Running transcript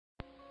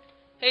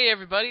Hey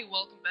everybody,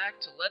 welcome back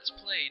to Let's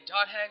Play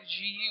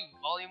 .hack.gu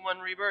Volume 1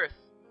 Rebirth.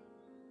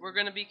 We're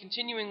going to be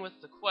continuing with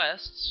the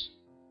quests,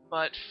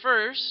 but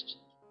first,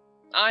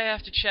 I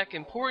have to check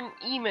important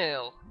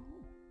email,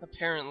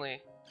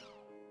 apparently.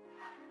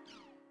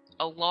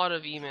 A lot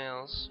of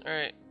emails.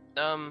 Alright,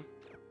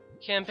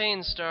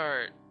 campaign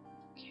start.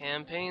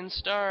 Campaign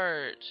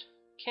start.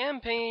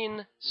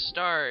 Campaign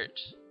start.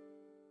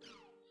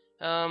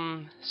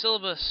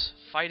 Syllabus,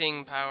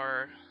 fighting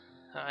power.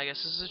 I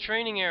guess this is a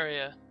training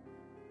area.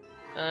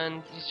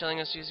 And he's telling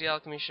us to use the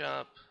alchemy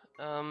shop.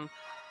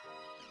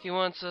 He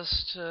wants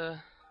us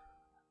to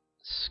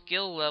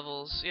skill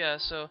levels. Yeah,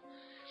 so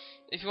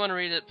if you want to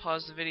read it,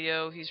 pause the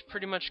video. He's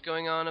pretty much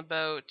going on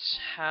about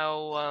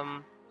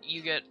how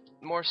you get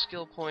more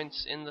skill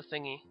points in the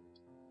thingy,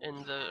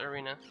 in the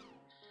arena.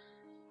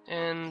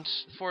 And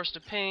Forest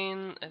of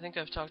Pain, I think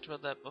I've talked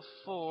about that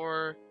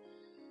before.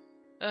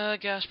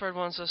 Gaspard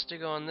wants us to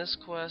go on this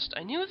quest.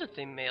 I knew that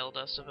they mailed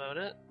us about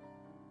it.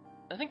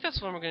 I think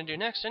that's what we're going to do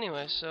next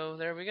anyway, so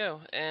there we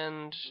go.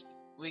 And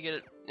we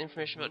get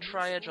information about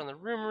Tri-Edge on the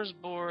rumors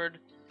board.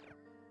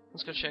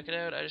 Let's go check it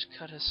out. I just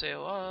cut Haseo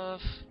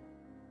off.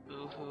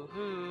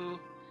 Boo-hoo-hoo.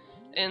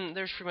 And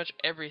there's pretty much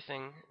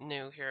everything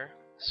new here.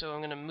 So I'm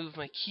going to move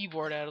my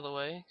keyboard out of the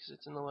way, because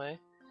it's in the way.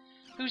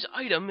 Whose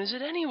item is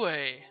it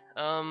anyway?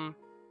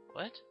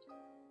 What?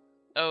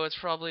 Oh, it's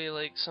probably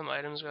like some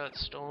items got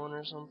stolen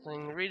or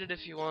something. Read it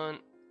if you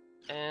want.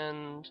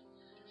 And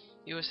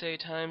USA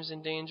Times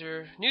in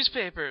danger.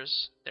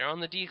 Newspapers! They're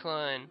on the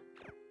decline.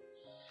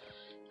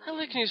 I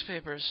like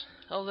newspapers.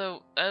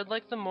 Although, I'd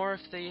like them more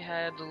if they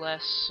had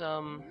less,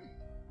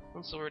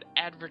 what's the word?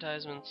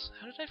 Advertisements.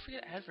 How did I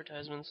forget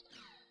advertisements?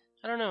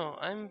 I don't know.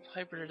 I'm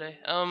hyper today.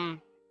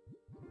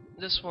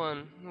 This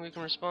one. We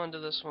can respond to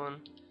this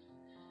one.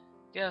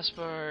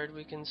 Gaspard,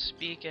 we can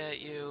speak at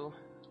you.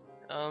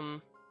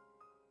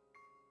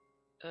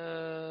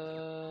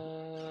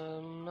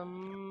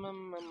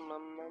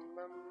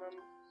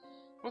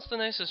 What's the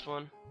nicest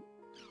one?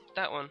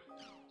 That one.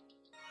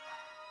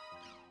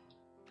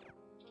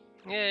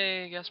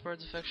 Yay,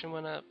 Gaspard's affection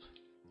went up.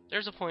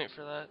 There's a point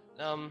for that.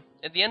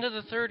 At the end of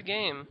the third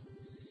game,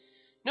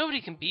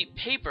 nobody can beat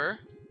paper.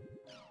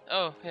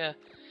 Oh, yeah.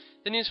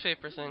 The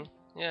newspaper thing.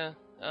 Yeah.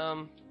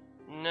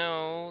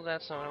 No,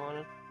 that's not what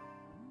I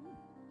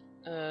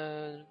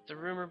wanted. The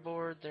rumor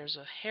board, there's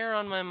a hair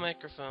on my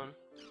microphone.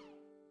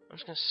 I'm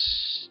just gonna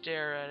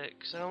stare at it,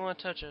 because I don't want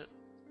to touch it.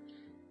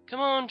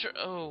 Come on,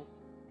 oh,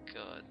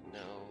 God,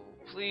 no.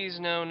 Please,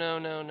 no.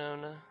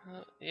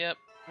 Yep,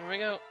 here we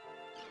go.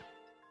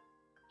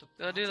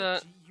 Gotta do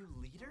that. GU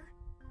leader?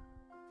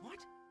 What?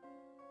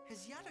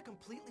 Has Yada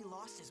completely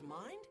lost his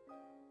mind?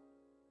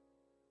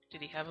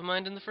 Did he have a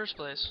mind in the first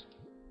place?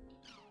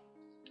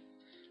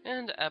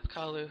 And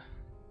Apkalu.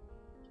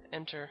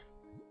 Enter.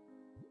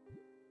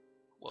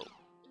 Whoa.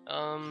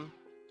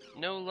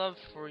 No love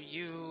for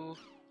you.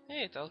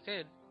 Hey, it's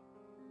Alkaid.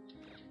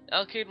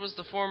 Alkaid was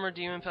the former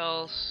Demon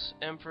Palace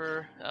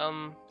Emperor.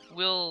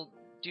 We'll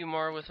do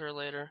more with her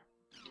later.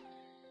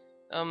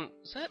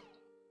 Is that?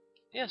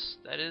 Yes,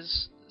 that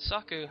is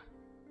Saku.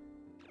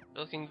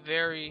 Looking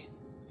very,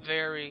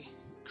 very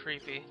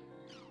creepy.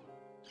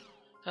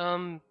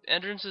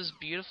 Entrance is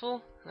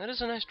beautiful. That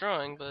is a nice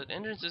drawing, but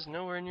entrance is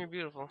nowhere near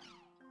beautiful.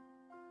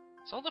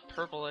 It's all the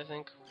purple, I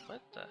think.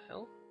 What the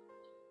hell?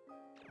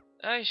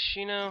 Ay,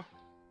 Shino.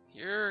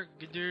 You're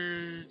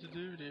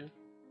good.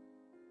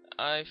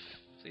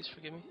 Please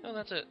forgive me. Oh,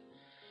 that's it.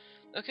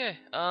 Okay,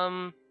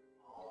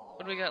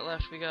 what do we got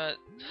left? We got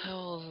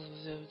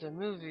the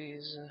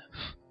movies.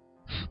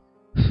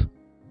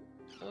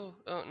 Oh,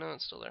 no,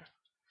 it's still there.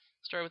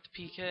 Start with the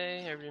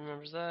PK, everybody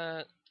remembers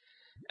that.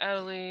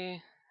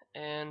 Adelie,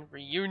 and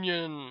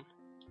Reunion.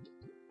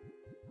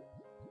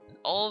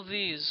 All of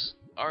these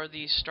are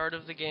the start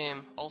of the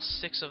game, all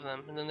 6 of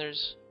them, and then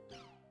there's...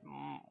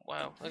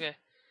 wow, okay.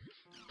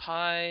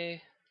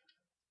 Pi,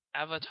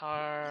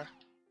 Avatar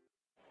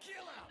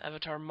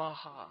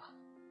Maha.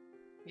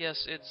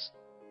 Yes, it's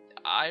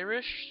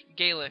Irish?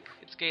 Gaelic.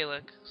 It's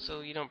Gaelic, so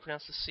you don't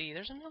pronounce the C.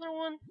 There's another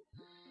one.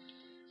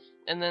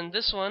 And then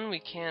this one we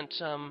can't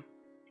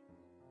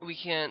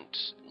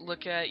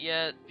look at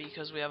yet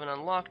because we haven't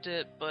unlocked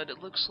it, but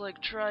it looks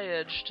like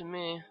Tri-Edge to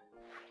me.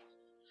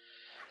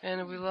 And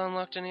have we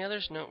unlocked any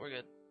others? No, we're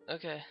good.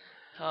 Okay.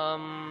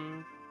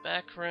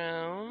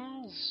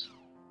 Backgrounds.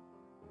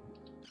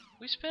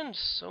 We spend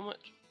so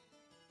much.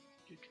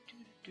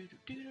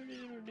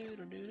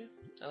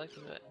 I like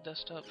the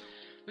desktop.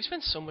 We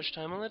spend so much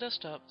time on the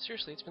desktop.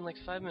 Seriously, it's been like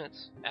 5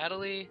 minutes.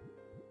 Adelie,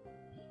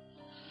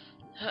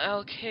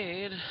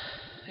 Alkaid,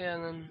 yeah,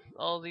 and then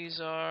all these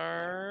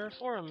are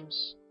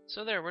forums.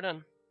 So there, we're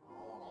done.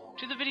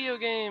 To the video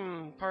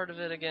game part of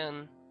it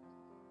again.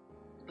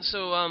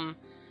 So,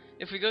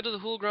 if we go to the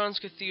Hulgrons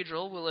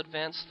Cathedral, we'll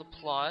advance the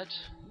plot.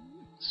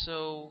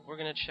 So, we're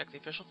gonna check the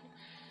official...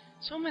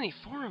 So many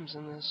forums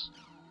in this.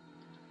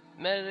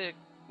 Medic...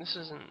 This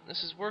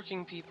is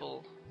working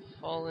people.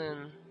 Fall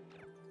in.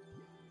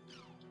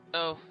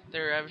 Oh,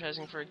 they're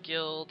advertising for a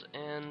guild,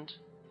 and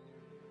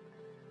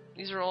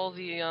these are all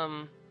the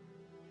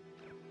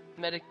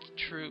medic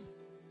troop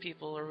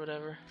people or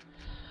whatever.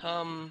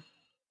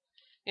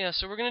 Yeah,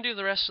 so we're gonna do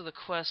the rest of the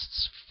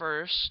quests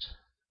first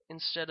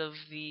instead of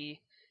the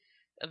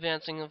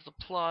advancing of the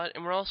plot,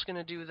 and we're also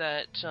gonna do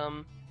that.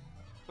 What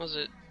was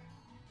it?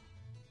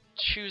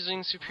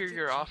 Choosing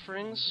superior Project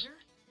offerings. Leader?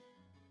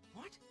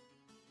 What?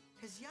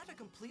 Has Yata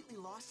completely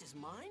lost his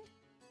mind?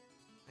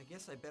 I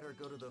guess I better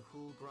go to the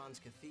Hulgran's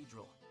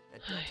Cathedral, a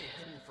Delta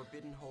hidden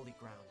forbidden holy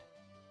ground.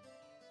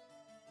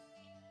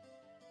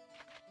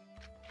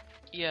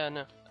 Yeah,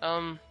 no.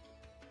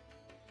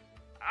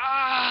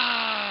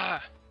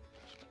 Ah!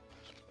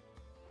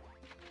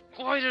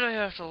 Why did I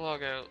have to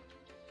log out?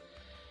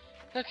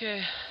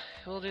 Okay,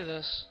 we'll do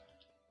this.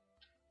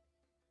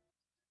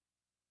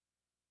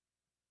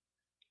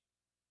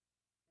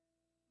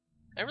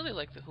 I really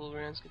like the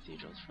Hulgran's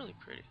Cathedral. It's really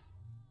pretty.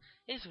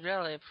 It's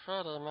really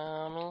pretty,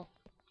 mommy.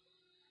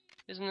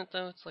 Isn't it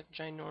though? It's like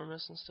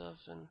ginormous and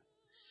stuff, and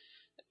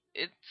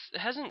it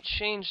hasn't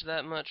changed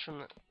that much from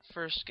the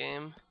first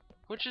game,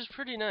 which is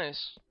pretty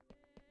nice.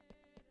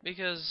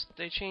 Because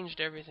they changed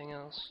everything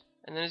else.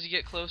 And then as you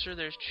get closer,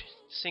 there's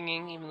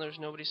singing, even though there's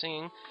nobody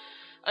singing.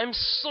 I'm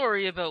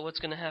sorry about what's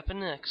gonna happen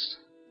next.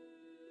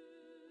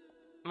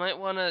 Might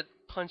wanna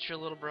punch your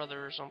little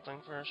brother or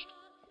something first.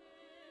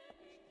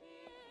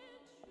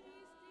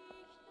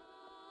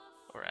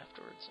 Or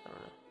afterwards, I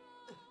don't know.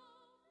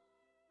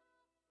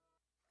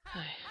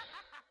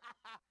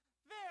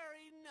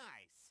 Very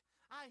nice.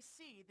 I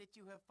see that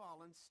you have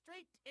fallen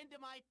straight into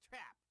my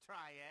trap,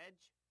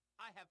 Tri-Edge.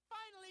 I have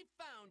finally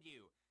found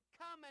you.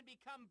 Come and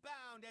become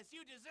bound as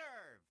you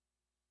deserve.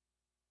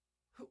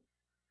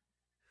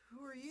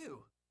 Who are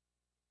you?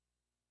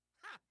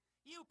 Ha!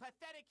 You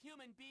pathetic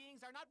human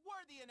beings are not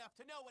worthy enough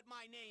to know what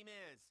my name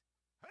is.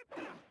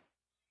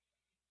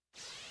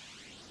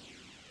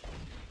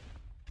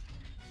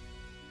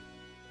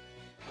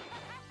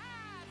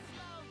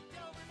 Slow,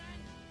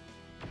 Doberman!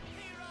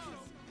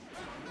 Heroes!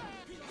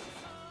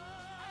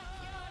 At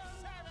your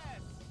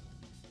service!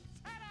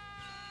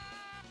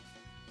 Ta-da!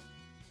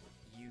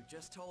 You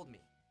just told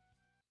me.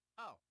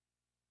 Oh.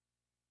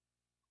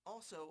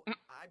 Also,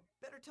 I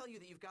better tell you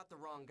that you've got the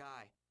wrong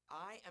guy.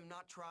 I am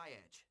not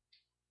Tri-Edge.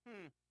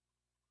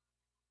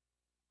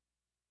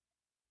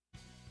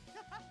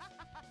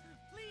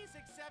 Please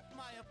accept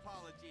my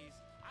apologies.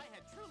 I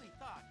had truly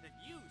thought that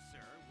you,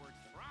 sir, were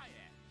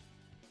Tri-Edge.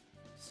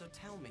 So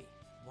tell me,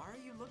 why are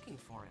you looking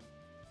for him?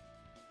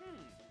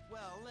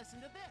 Well,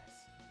 listen to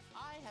this.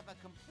 I have a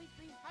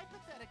completely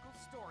hypothetical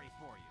story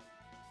for you.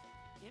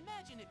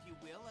 Imagine, if you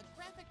will, a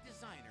graphic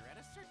designer at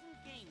a certain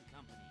game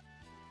company.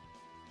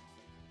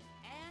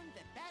 And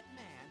that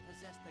man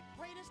possessed the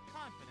greatest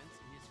confidence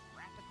in his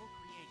graphical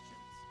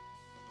creations.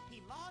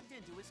 He logged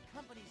into his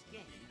company's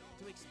game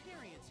to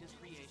experience his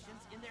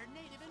creations in their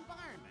native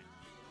environment.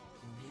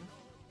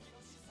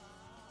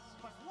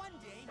 But one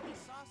day, he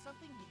saw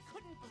something he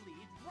couldn't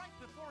believe right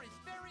before his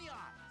very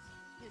eyes.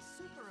 His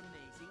super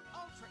amazing,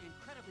 ultra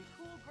incredibly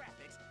cool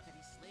graphics that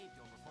he slaved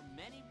over for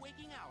many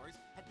waking hours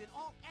had been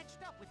all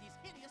etched up with these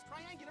hideous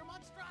triangular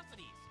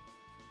monstrosities.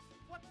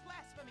 What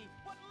blasphemy!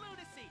 What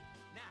lunacy!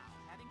 Now,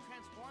 having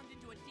transformed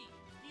into a deep,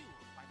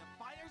 fueled by the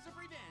fires of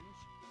revenge,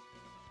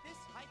 this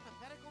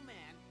hypothetical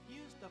man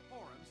used the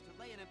forums to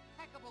lay an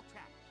impeccable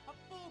trap, a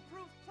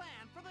foolproof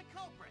plan for the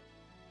culprit.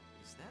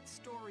 Is that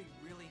story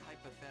really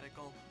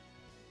hypothetical?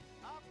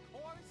 Of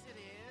course it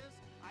is.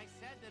 I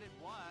said that it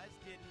was,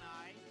 didn't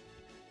I?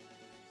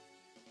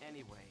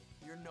 Anyway,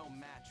 you're no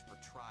match for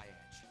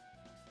Tri-Edge.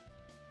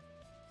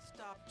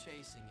 Stop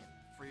chasing him,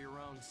 for your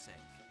own sake.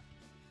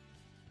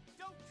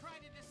 Don't try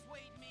to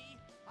dissuade me.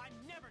 I'm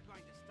never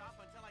going to stop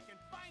until I can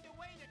find a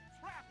way to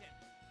trap him.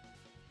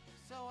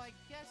 So I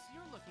guess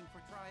you're looking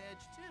for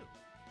Tri-Edge too.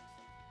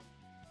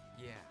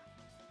 Yeah.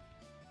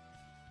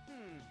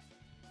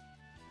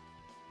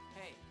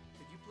 Hey,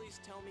 could you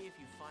please tell me if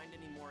you find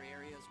any more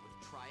areas with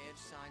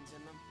Tri-Edge signs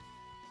in them?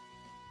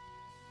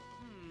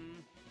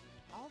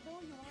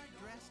 Although you are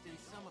dressed in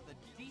some of the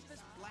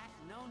deepest black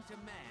known to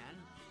man,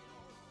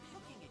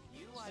 looking at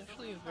you, It's I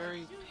actually a believe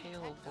very I do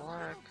pale detect a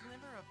black. little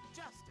glimmer of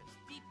justice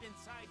deep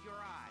inside your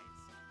eyes.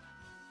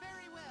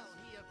 Very well,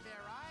 he of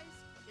fair eyes.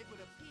 It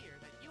would appear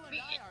that you and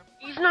I are.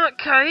 He's not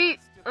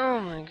Kite!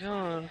 Oh my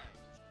god.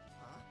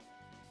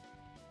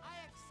 I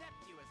accept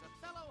you as a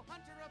fellow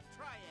hunter of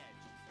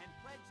Tri-Edge and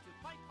pledge to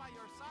fight by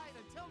your side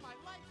until my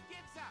life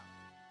gives out.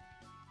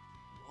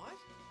 What?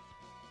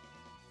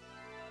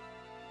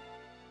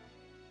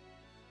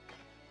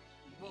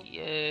 Well,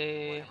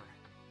 Yay. whatever.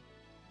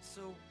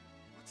 So,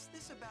 what's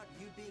this about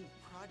you being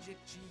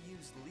Project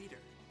GU's leader?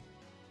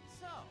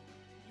 So,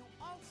 you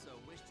also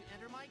wish to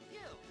enter my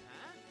guild,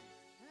 huh?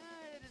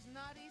 It is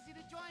not easy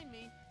to join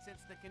me,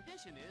 since the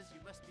condition is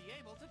you must be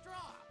able to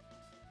draw.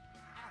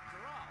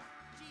 After all,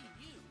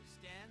 GU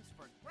stands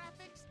for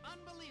Graphics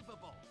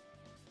Unbelievable.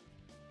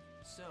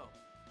 So,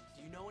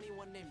 do you know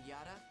anyone named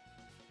Yata?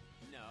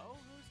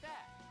 No? Who's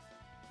that?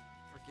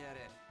 Forget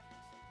it.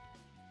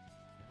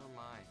 Never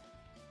mind.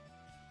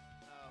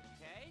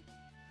 Okay.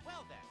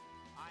 Well then,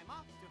 I'm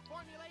off to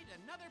formulate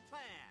another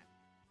plan.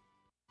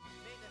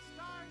 May the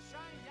stars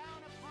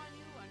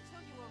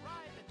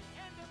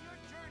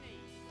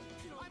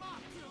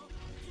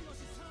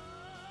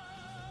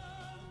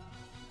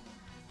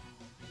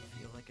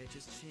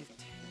just shaved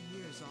 10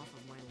 years off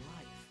of my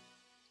life.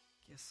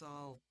 Guess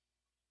I'll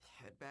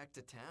head back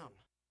to town.